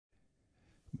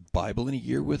Bible in a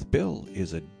Year with Bill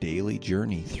is a daily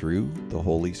journey through the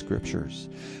Holy Scriptures.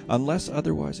 Unless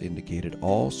otherwise indicated,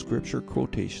 all scripture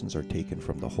quotations are taken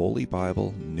from the Holy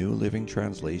Bible, New Living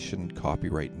Translation,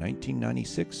 copyright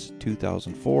 1996,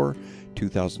 2004,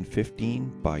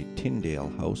 2015 by Tyndale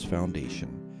House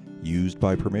Foundation. Used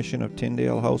by permission of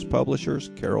Tyndale House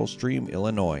Publishers, Carroll Stream,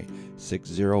 Illinois,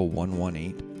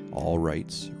 60118. All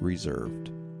rights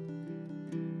reserved.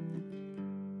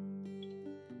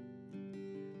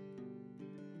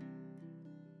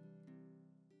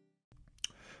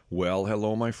 Well,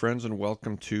 hello, my friends, and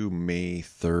welcome to May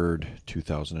 3rd,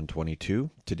 2022.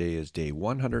 Today is day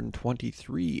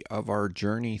 123 of our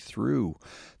journey through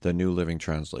the New Living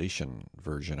Translation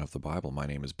version of the Bible. My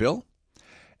name is Bill,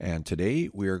 and today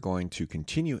we are going to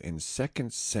continue in 2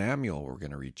 Samuel. We're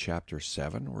going to read chapter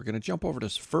 7. We're going to jump over to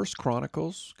 1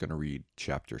 Chronicles. Going to read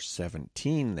chapter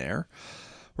 17 there.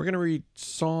 We're going to read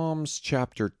Psalms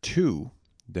chapter 2.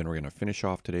 Then we're going to finish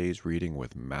off today's reading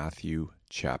with Matthew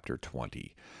chapter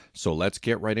 20. So let's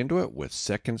get right into it with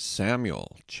 2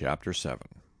 Samuel chapter 7.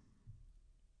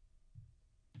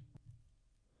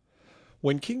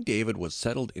 When King David was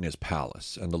settled in his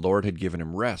palace, and the Lord had given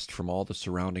him rest from all the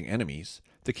surrounding enemies,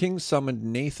 the king summoned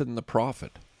Nathan the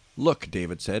prophet. "Look,"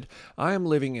 David said, "I am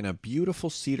living in a beautiful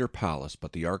cedar palace,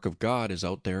 but the ark of God is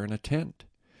out there in a tent."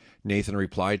 Nathan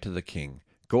replied to the king,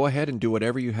 "Go ahead and do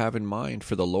whatever you have in mind,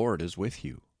 for the Lord is with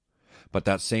you." But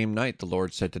that same night the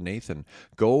Lord said to Nathan,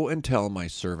 "Go and tell my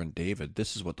servant David,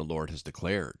 this is what the Lord has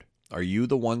declared. Are you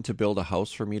the one to build a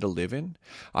house for me to live in?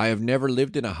 I have never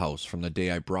lived in a house from the day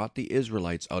I brought the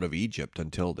Israelites out of Egypt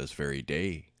until this very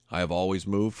day. I have always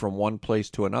moved from one place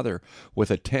to another with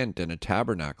a tent and a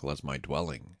tabernacle as my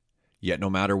dwelling. Yet no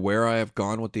matter where I have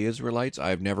gone with the Israelites, I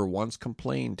have never once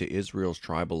complained to Israel's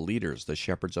tribal leaders, the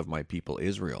shepherds of my people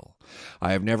Israel.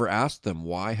 I have never asked them,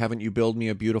 'Why haven't you built me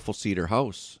a beautiful cedar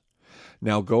house?'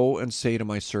 Now go and say to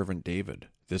my servant David,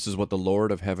 'This is what the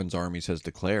Lord of heaven's armies has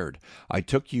declared. I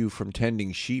took you from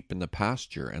tending sheep in the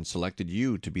pasture and selected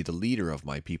you to be the leader of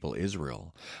my people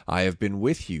Israel. I have been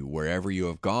with you wherever you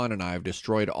have gone, and I have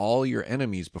destroyed all your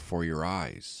enemies before your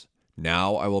eyes.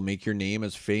 Now I will make your name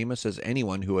as famous as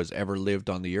anyone who has ever lived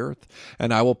on the earth,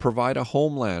 and I will provide a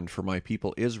homeland for my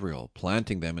people Israel,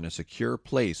 planting them in a secure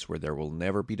place where they will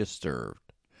never be disturbed.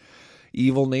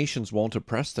 Evil nations won't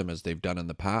oppress them as they've done in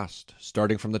the past,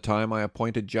 starting from the time I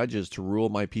appointed judges to rule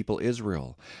my people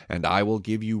Israel, and I will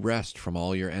give you rest from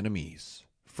all your enemies.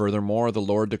 Furthermore, the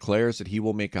Lord declares that he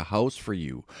will make a house for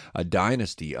you, a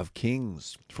dynasty of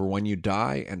kings. For when you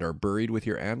die and are buried with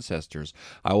your ancestors,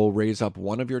 I will raise up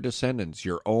one of your descendants,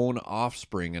 your own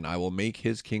offspring, and I will make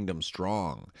his kingdom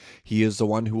strong. He is the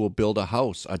one who will build a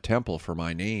house, a temple for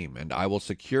my name, and I will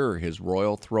secure his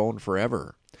royal throne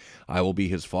forever. I will be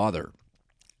his father,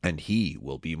 and he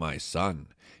will be my son.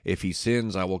 If he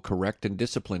sins, I will correct and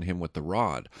discipline him with the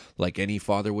rod, like any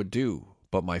father would do.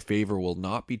 But my favor will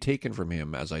not be taken from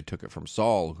him as I took it from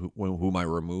Saul, whom I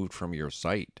removed from your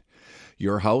sight.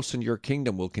 Your house and your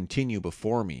kingdom will continue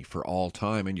before me for all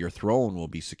time, and your throne will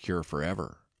be secure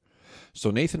forever."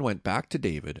 So Nathan went back to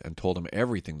David and told him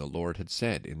everything the Lord had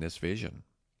said in this vision.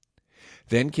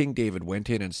 Then King David went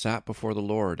in and sat before the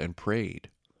Lord and prayed,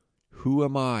 "Who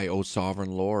am I, O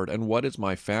sovereign Lord, and what is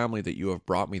my family that you have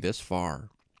brought me this far?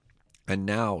 And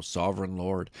now, sovereign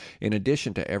Lord, in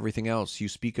addition to everything else, you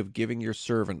speak of giving your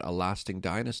servant a lasting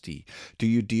dynasty. Do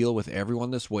you deal with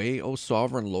everyone this way, O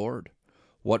sovereign Lord?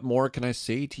 What more can I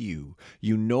say to you?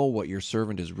 You know what your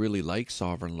servant is really like,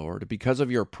 sovereign Lord. Because of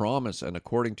your promise and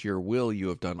according to your will, you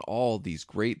have done all these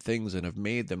great things and have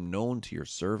made them known to your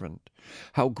servant.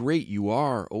 How great you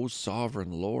are, O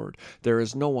sovereign Lord! There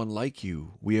is no one like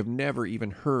you. We have never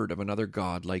even heard of another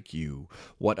God like you.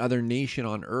 What other nation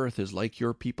on earth is like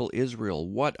your people Israel?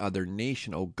 What other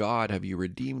nation, O God, have you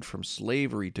redeemed from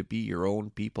slavery to be your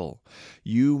own people?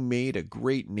 You made a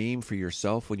great name for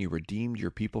yourself when you redeemed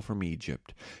your people from Egypt.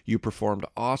 You performed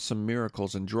awesome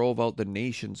miracles and drove out the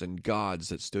nations and gods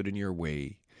that stood in your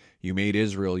way. You made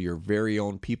Israel your very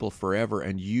own people forever,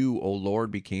 and you, O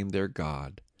Lord, became their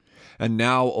God. And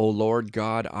now, O Lord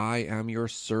God, I am your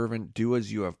servant. Do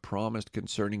as you have promised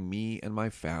concerning me and my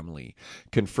family.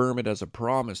 Confirm it as a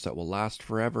promise that will last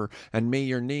forever, and may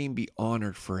your name be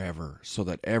honored forever, so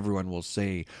that everyone will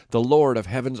say, 'The Lord of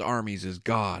heaven's armies is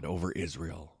God over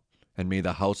Israel.' And may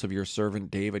the house of your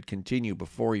servant David continue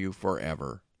before you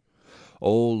forever.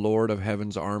 O Lord of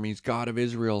heaven's armies, God of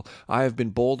Israel, I have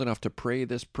been bold enough to pray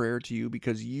this prayer to you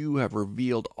because you have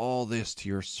revealed all this to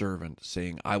your servant,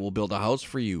 saying, 'I will build a house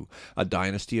for you, a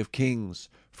dynasty of kings,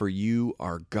 for you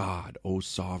are God, O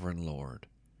sovereign Lord.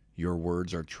 Your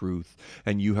words are truth,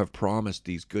 and you have promised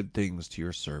these good things to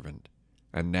your servant.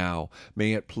 And now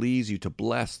may it please you to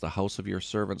bless the house of your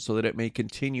servant, so that it may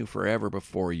continue forever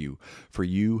before you. For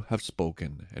you have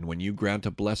spoken, and when you grant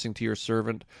a blessing to your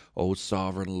servant, O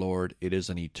sovereign Lord, it is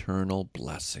an eternal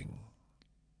blessing.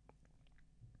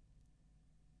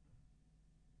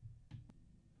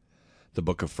 The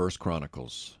book of 1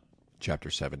 Chronicles, chapter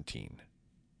 17.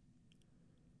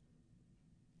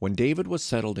 When David was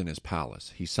settled in his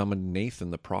palace, he summoned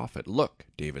Nathan the prophet. "Look,"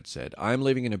 David said, "I am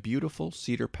living in a beautiful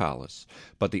cedar palace,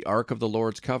 but the ark of the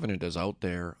Lord's covenant is out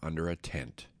there under a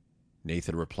tent."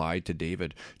 Nathan replied to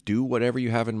David, "Do whatever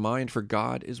you have in mind, for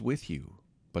God is with you."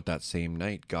 But that same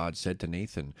night God said to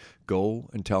Nathan, "Go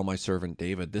and tell my servant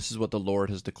David, this is what the Lord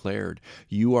has declared.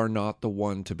 You are not the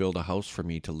one to build a house for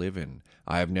me to live in.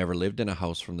 I have never lived in a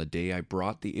house from the day I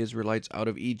brought the Israelites out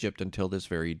of Egypt until this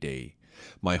very day.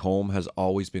 My home has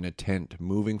always been a tent,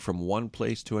 moving from one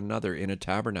place to another in a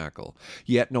tabernacle.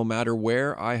 Yet no matter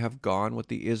where I have gone with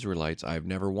the Israelites, I have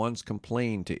never once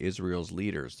complained to Israel's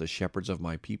leaders, the shepherds of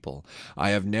my people.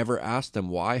 I have never asked them,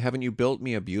 'Why haven't you built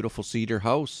me a beautiful cedar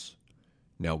house?'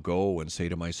 Now go and say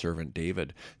to my servant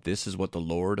David, 'This is what the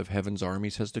Lord of heaven's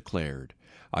armies has declared.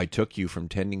 I took you from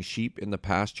tending sheep in the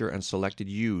pasture and selected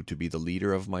you to be the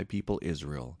leader of my people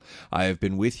Israel. I have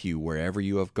been with you wherever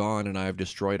you have gone, and I have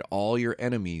destroyed all your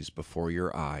enemies before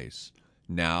your eyes.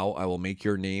 Now I will make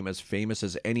your name as famous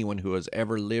as anyone who has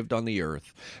ever lived on the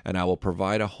earth, and I will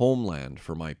provide a homeland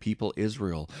for my people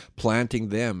Israel, planting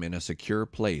them in a secure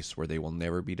place where they will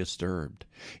never be disturbed.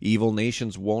 Evil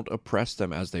nations won't oppress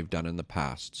them as they've done in the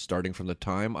past, starting from the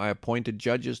time I appointed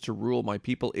judges to rule my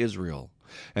people Israel,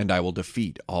 and I will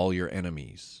defeat all your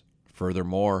enemies.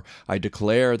 Furthermore, I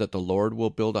declare that the Lord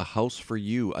will build a house for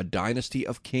you, a dynasty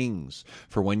of kings.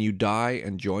 For when you die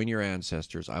and join your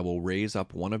ancestors, I will raise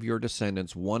up one of your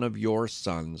descendants, one of your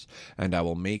sons, and I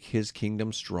will make his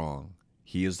kingdom strong.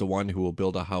 He is the one who will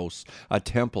build a house, a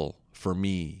temple for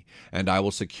me, and I will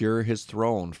secure his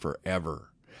throne forever.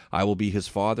 I will be his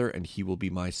father, and he will be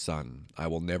my son. I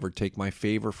will never take my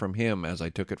favor from him as I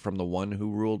took it from the one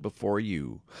who ruled before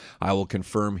you. I will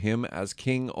confirm him as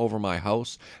king over my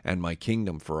house and my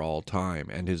kingdom for all time,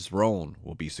 and his throne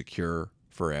will be secure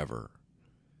forever."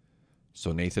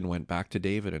 So Nathan went back to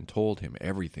David and told him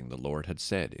everything the Lord had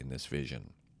said in this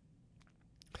vision.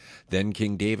 Then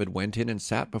King David went in and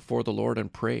sat before the Lord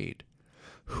and prayed.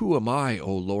 "Who am I,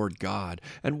 O Lord God,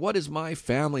 and what is my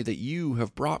family that you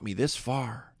have brought me this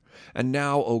far? And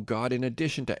now, O God, in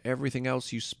addition to everything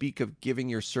else, you speak of giving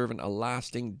your servant a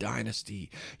lasting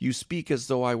dynasty. You speak as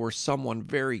though I were someone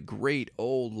very great,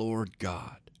 O Lord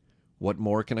God. What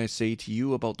more can I say to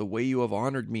you about the way you have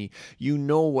honored me? You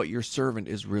know what your servant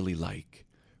is really like.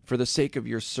 For the sake of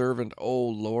your servant, O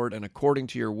Lord, and according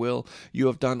to your will, you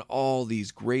have done all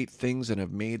these great things and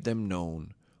have made them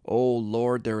known. O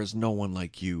Lord, there is no one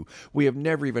like you. We have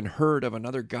never even heard of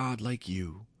another God like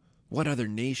you. What other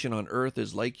nation on earth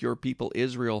is like your people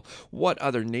Israel? What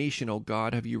other nation, O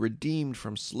God, have you redeemed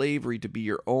from slavery to be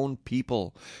your own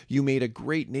people? You made a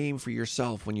great name for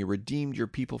yourself when you redeemed your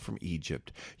people from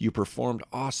Egypt. You performed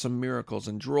awesome miracles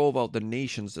and drove out the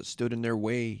nations that stood in their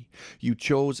way. You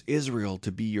chose Israel to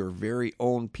be your very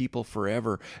own people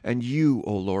forever, and you,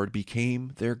 O Lord,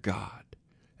 became their God.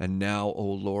 And now, O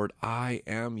Lord, I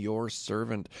am your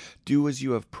servant. Do as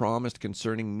you have promised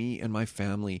concerning me and my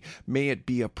family. May it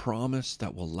be a promise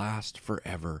that will last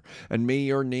forever. And may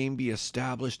your name be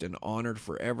established and honored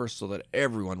forever, so that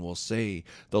everyone will say,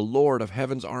 'The Lord of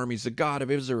heaven's armies, the God of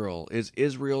Israel, is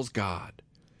Israel's God.'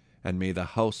 And may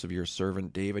the house of your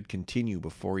servant David continue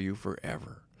before you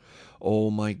forever.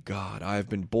 Oh my God, I have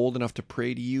been bold enough to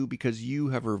pray to you because you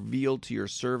have revealed to your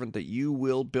servant that you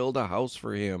will build a house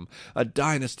for him, a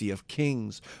dynasty of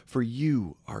kings. For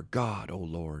you are God, O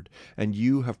Lord, and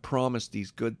you have promised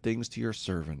these good things to your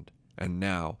servant. And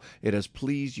now it has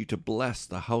pleased you to bless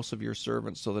the house of your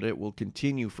servant so that it will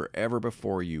continue forever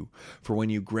before you. For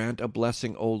when you grant a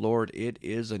blessing, O Lord, it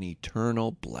is an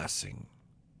eternal blessing."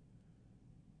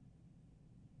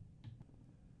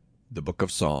 The Book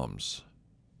of Psalms,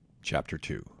 Chapter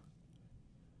 2.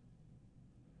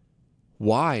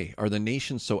 Why are the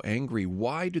nations so angry?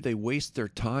 Why do they waste their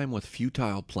time with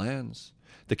futile plans?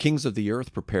 The kings of the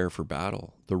earth prepare for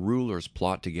battle. The rulers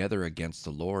plot together against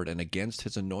the Lord and against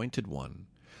his anointed one.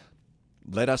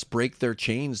 "Let us break their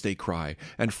chains," they cry,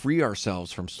 "and free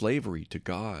ourselves from slavery to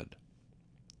God."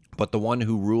 But the one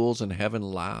who rules in heaven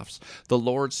laughs. The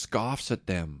Lord scoffs at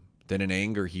them. Then in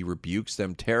anger he rebukes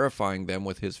them, terrifying them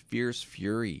with his fierce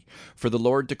fury. For the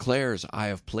Lord declares, "I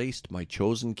have placed my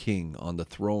chosen king on the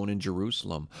throne in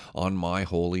Jerusalem, on my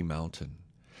holy mountain."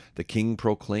 The king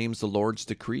proclaims the Lord's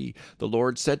decree. The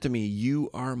Lord said to me, 'You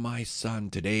are my son.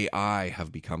 Today I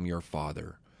have become your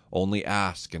father. Only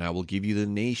ask, and I will give you the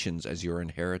nations as your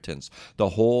inheritance, the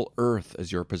whole earth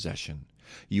as your possession.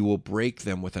 You will break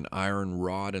them with an iron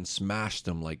rod and smash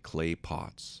them like clay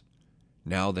pots.'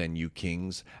 Now then, you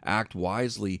kings, act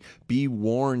wisely. Be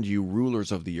warned, you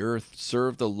rulers of the earth.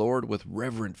 Serve the Lord with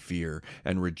reverent fear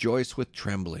and rejoice with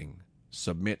trembling.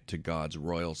 Submit to God's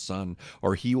royal Son,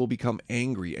 or he will become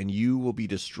angry, and you will be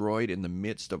destroyed in the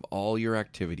midst of all your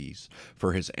activities,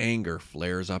 for his anger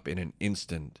flares up in an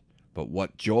instant. But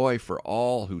what joy for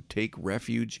all who take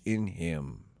refuge in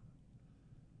him."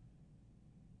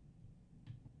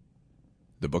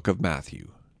 The Book of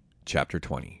Matthew, chapter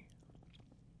 20.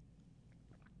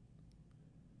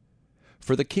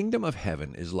 For the kingdom of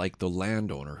heaven is like the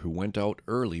landowner who went out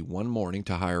early one morning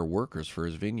to hire workers for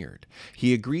his vineyard.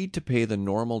 He agreed to pay the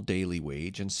normal daily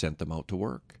wage and sent them out to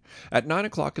work. At 9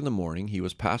 o'clock in the morning he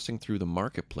was passing through the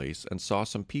marketplace and saw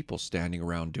some people standing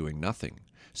around doing nothing.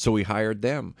 So he hired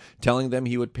them, telling them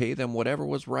he would pay them whatever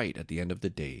was right at the end of the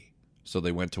day. So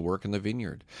they went to work in the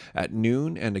vineyard. At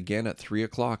noon and again at 3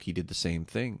 o'clock he did the same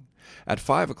thing. At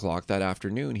 5 o'clock that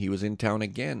afternoon he was in town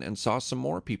again and saw some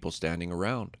more people standing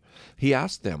around. He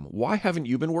asked them, "Why haven't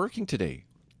you been working today?"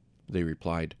 They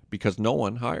replied, "Because no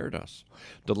one hired us."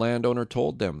 The landowner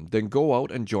told them, "Then go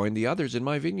out and join the others in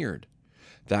my vineyard."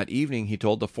 That evening he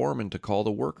told the foreman to call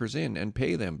the workers in and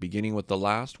pay them, beginning with the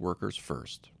last workers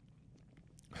first.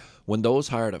 When those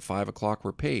hired at 5 o'clock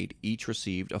were paid, each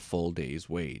received a full day's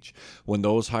wage. When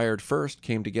those hired first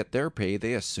came to get their pay,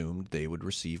 they assumed they would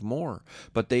receive more,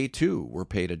 but they too were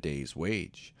paid a day's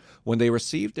wage. When they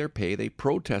received their pay, they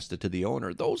protested to the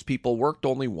owner, "Those people worked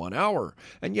only 1 hour,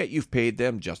 and yet you've paid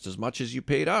them just as much as you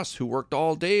paid us, who worked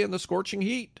all day in the scorching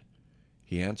heat."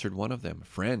 He answered one of them,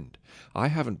 "Friend, I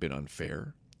haven't been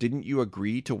unfair. Didn't you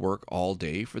agree to work all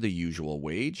day for the usual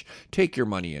wage? Take your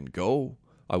money and go.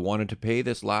 I wanted to pay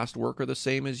this last worker the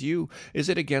same as you. Is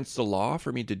it against the law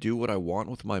for me to do what I want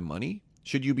with my money?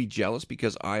 Should you be jealous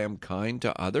because I am kind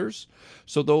to others?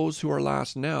 So those who are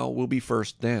last now will be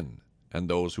first then, and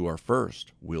those who are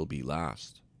first will be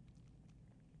last."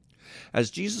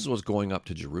 As Jesus was going up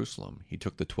to Jerusalem, he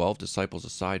took the 12 disciples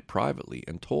aside privately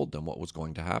and told them what was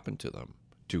going to happen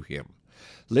to him.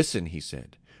 "Listen," he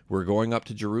said, "we're going up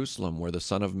to Jerusalem, where the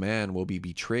Son of Man will be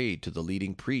betrayed to the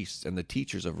leading priests and the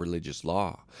teachers of religious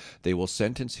law. They will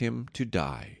sentence him to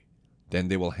die. Then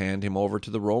they will hand him over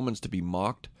to the Romans to be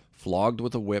mocked, flogged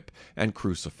with a whip, and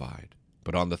crucified.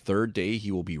 But on the third day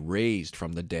he will be raised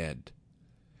from the dead."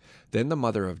 Then the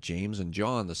mother of James and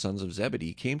John, the sons of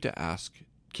Zebedee, came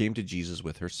to Jesus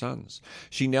with her sons.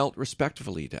 She knelt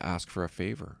respectfully to ask for a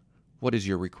favor. "What is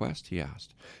your request?" he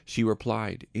asked. She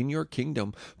replied, "In your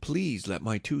kingdom, please let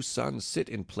my 2 sons sit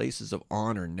in places of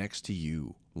honor next to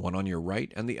you, one on your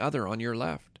right and the other on your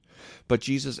left." But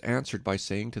Jesus answered by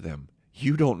saying to them,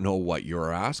 "You don't know what you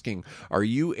are asking. Are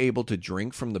you able to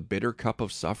drink from the bitter cup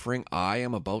of suffering I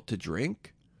am about to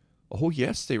drink?" "Oh,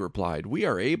 yes," they replied, "we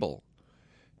are able."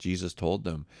 Jesus told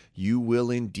them, "You will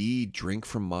indeed drink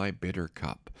from my bitter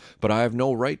cup, but I have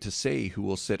no right to say who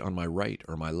will sit on my right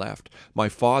or my left. My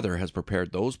Father has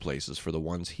prepared those places for the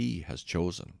ones he has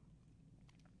chosen."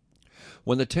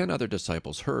 When the 10 other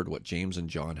disciples heard what James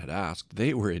and John had asked,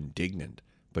 they were indignant.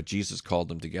 But Jesus called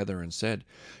them together and said,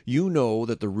 "You know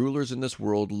that the rulers in this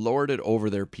world lord it over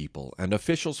their people, and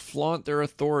officials flaunt their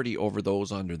authority over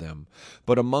those under them.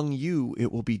 But among you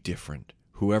it will be different.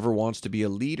 Whoever wants to be a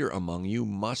leader among you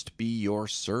must be your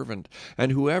servant,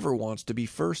 and whoever wants to be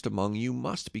first among you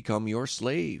must become your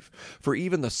slave. For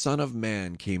even the Son of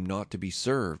Man came not to be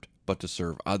served, but to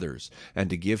serve others, and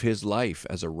to give his life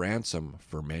as a ransom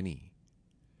for many."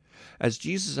 As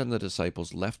Jesus and the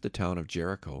disciples left the town of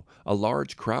Jericho, a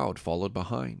large crowd followed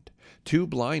behind. 2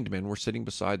 blind men were sitting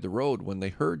beside the road. When they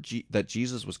heard that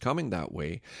Jesus was coming that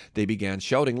way, they began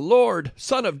shouting, "Lord,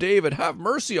 Son of David, have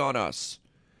mercy on us!"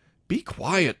 "Be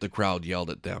quiet," the crowd yelled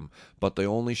at them, but they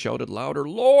only shouted louder,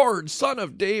 "Lord, Son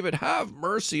of David, have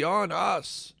mercy on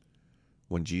us!"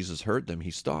 When Jesus heard them,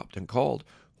 he stopped and called,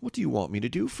 "What do you want me to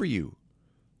do for you?"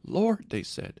 "Lord," they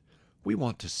said, "we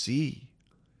want to see."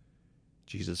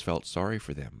 Jesus felt sorry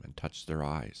for them and touched their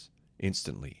eyes.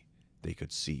 Instantly they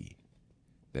could see.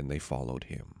 Then they followed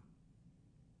him.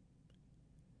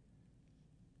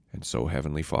 And so,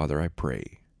 Heavenly Father, I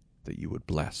pray that you would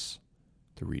bless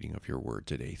the reading of your word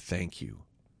today. Thank you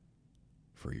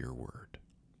for your word.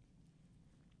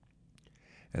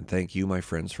 And thank you, my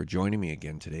friends, for joining me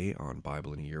again today on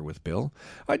Bible in a Year with Bill.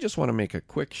 I just want to make a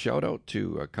quick shout out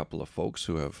to a couple of folks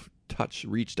who have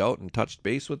reached out and touched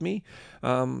base with me.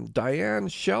 Diane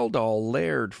Sheldall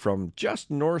Laird from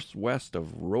just northwest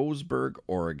of Roseburg,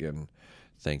 Oregon.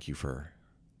 Thank you for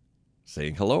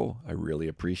saying hello. I really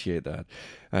appreciate that.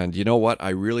 And you know what? I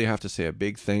really have to say a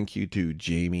big thank you to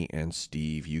Jamie and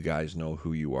Steve. You guys know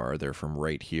who you are. They're from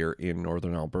right here in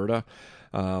Northern Alberta.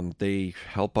 They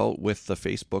help out with the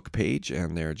Facebook page,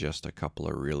 and they're just a couple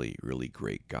of really, really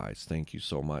great guys. Thank you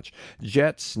so much.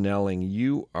 Jet Snelling,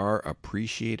 you are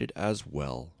appreciated as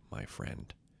well, my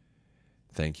friend.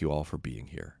 Thank you all for being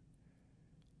here.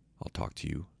 I'll talk to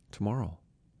you tomorrow.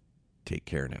 Take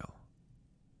care now.